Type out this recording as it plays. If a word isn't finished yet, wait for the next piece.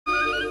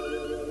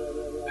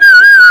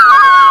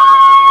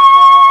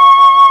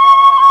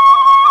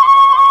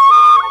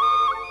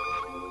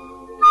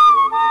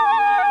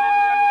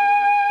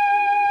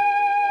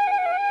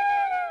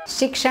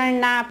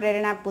શિક્ષણના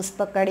પ્રેરણા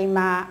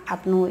પુષ્પકળીમાં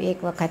આપનું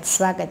એક વખત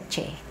સ્વાગત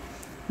છે।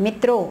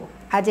 મિત્રો,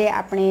 આજે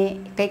આપણે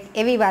કંઈક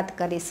એવી વાત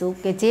કરીશું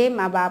કે જે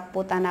મા બાપ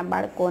પોતાના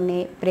બાળકોને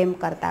પ્રેમ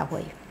કરતા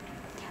હોય।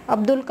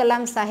 અબ્દુલ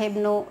કલામ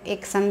સાહેબનો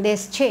એક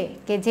સંદેશ છે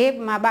કે જે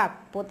મા બાપ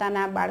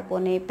પોતાના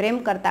બાળકોને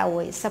પ્રેમ કરતા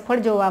હોય,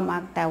 સફળ જોવા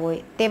માગતા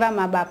હોય, તેવા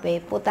મા બાપે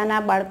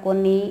પોતાના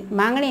બાળકોની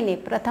માંગણીને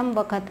પ્રથમ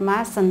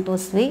વખતમાં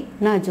સંતોષવી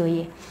ન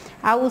જોઈએ।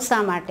 આવું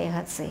શા માટે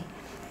હશે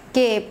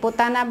કે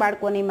પોતાના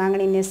બાળકોની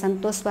માંગણીને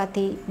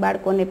સંતોષવાથી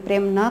બાળકોને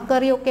પ્રેમ ન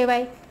કર્યો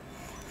કહેવાય?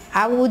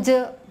 આવું જ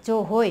જો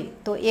હોય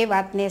તો એ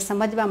વાતને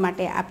સમજવા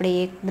માટે આપણે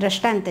એક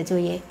દ્રષ્ટાંત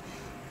જોઈએ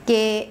કે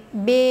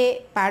બે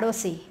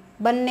પાડોશી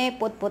બંને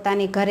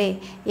પોતપોતાની ઘરે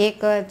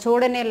એક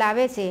છોડને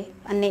લાવે છે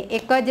અને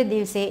એક જ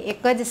દિવસે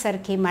એક જ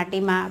સરખી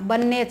માટીમાં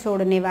બંને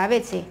છોડને વાવે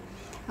છે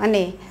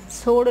અને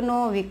છોડનો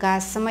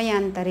વિકાસ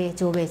સમયાંતરે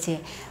જોવે છે।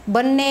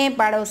 બંને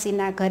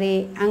પાડોશીના ઘરે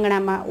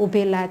આંગણામાં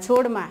ઊભેલા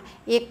છોડમાં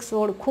એક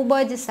છોડ ખૂબ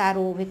જ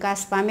સારો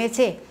વિકાસ પામે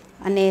છે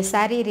અને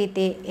સારી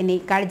રીતે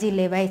એની કાળજી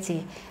લેવાય છે,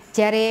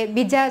 જ્યારે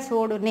બીજા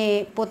છોડને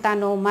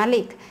પોતાનો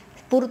માલિક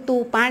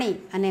પૂરતું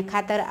પાણી અને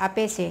ખાતર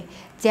આપે છે।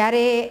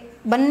 જ્યારે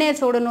બંને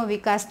છોડનો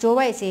વિકાસ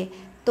જોવાય છે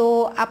તો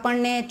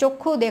આપણને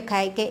ચોખ્ખું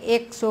દેખાય કે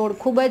એક છોડ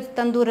ખૂબ જ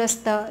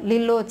તંદુરસ્ત,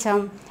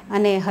 લીલોછમ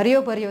અને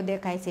હર્યોભર્યો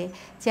દેખાય છે,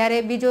 જ્યારે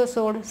બીજો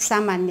છોડ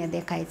સામાન્ય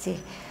દેખાય છે।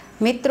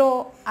 મિત્રો,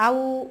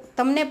 આવું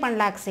તમને પણ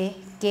લાગશે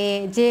કે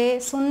જે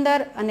સુંદર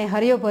અને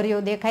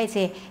હર્યોભર્યો દેખાય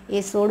છે એ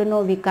છોડનો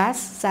વિકાસ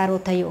સારો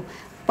થયો,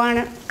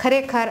 પણ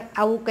ખરેખર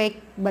આવું કંઈક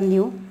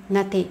બન્યું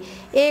નથી।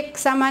 એક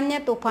સામાન્ય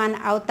તોફાન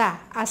આવતા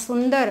આ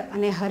સુંદર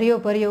અને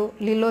હર્યોભર્યો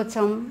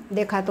લીલોછમ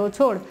દેખાતો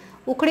છોડ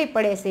ઉખડી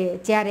પડે છે,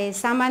 જ્યારે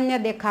સામાન્ય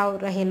દેખાઈ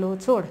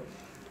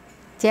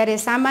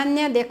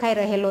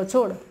રહેલો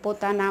છોડ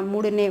પોતાના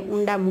મૂળને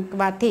ઊંડા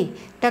મૂકવાથી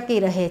ટકી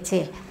રહે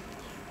છે।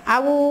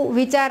 આવું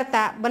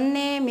વિચારતા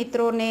બંને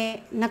મિત્રોને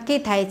નક્કી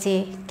થાય છે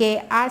કે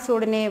આ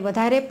છોડને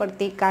વધારે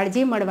પડતી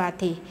કાળજી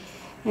મળવાથી,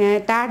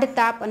 ટાઢ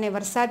તાપ અને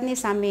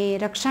વરસાદની સામે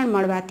રક્ષણ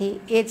મળવાથી,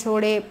 એ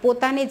છોડે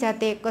પોતાની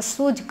જાતે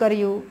કશું જ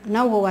કર્યું ન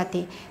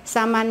હોવાથી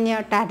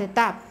સામાન્ય ટાઢ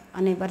તાપ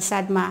અને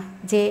વરસાદમાં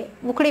જે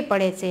ઉખડી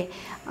પડે છે,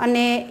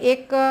 અને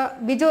એક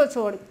બીજો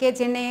છોડ કે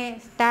જેને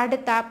ટાઢ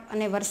તાપ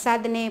અને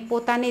વરસાદને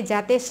પોતાની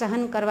જાતે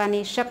સહન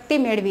કરવાની શક્તિ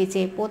મેળવી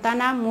છે,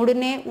 પોતાના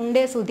મૂળને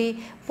ઊંડે સુધી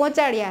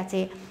પહોંચાડ્યા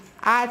છે,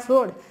 આ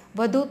છોડ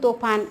વધુ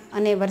તોફાન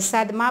અને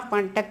વરસાદમાં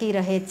પણ ટકી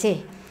રહે છે।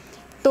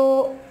 તો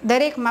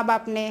દરેક મા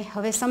બાપને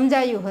હવે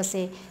સમજાયું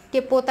હશે કે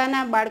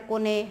પોતાના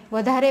બાળકોને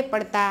વધારે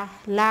પડતા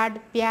લાડ,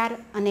 પ્યાર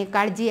અને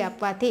કાળજી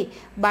આપવાથી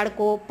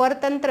બાળકો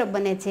પરતંત્ર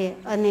બને છે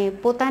અને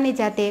પોતાની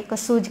જાતે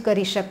કશું જ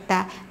કરી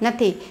શકતા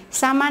નથી।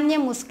 સામાન્ય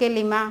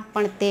મુશ્કેલીમાં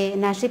પણ તે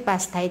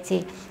નાસીપાસ થાય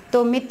છે।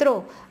 તો મિત્રો,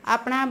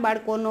 આપણા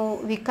બાળકોનો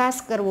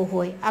વિકાસ કરવો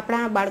હોય,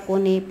 આપણા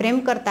બાળકોને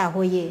પ્રેમ કરતા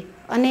હોઈએ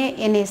અને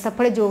એને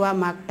સફળ જોવા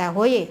માગતા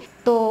હોઈએ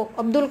તો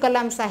અબ્દુલ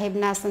કલામ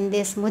સાહેબના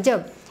સંદેશ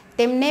મુજબ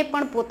તેમને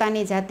પણ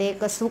પોતાની જાતે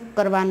કશું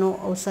કરવાનો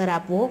અવસર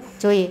આપવો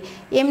જોઈએ।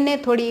 એમને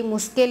થોડી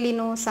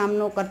મુશ્કેલીનો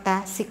સામનો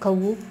કરતા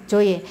શીખવવું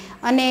જોઈએ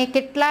અને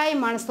કેટલાય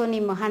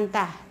માણસોની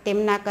મહાનતા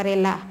તેમના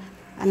કરેલા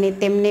અને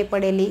તેમને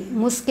પડેલી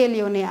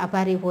મુશ્કેલીઓને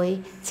આભારી હોય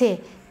છે।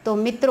 તો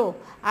મિત્રો,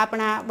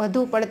 આપણા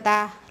વધુ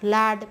પડતા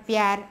લાડ,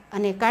 પ્યાર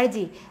અને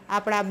કાળજી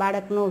આપણા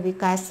બાળકનો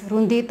વિકાસ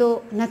રૂંધી તો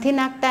નથી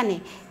નાખતા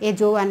ને, એ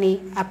જોવાની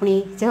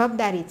આપણી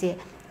જવાબદારી છે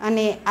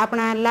અને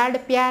આપણા લાડ,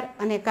 પ્યાર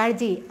અને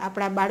કાળજી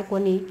આપણા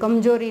બાળકોની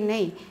કમજોરી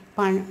નહીં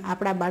પણ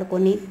આપણા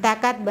બાળકોની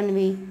તાકાત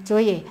બનવી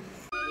જોઈએ।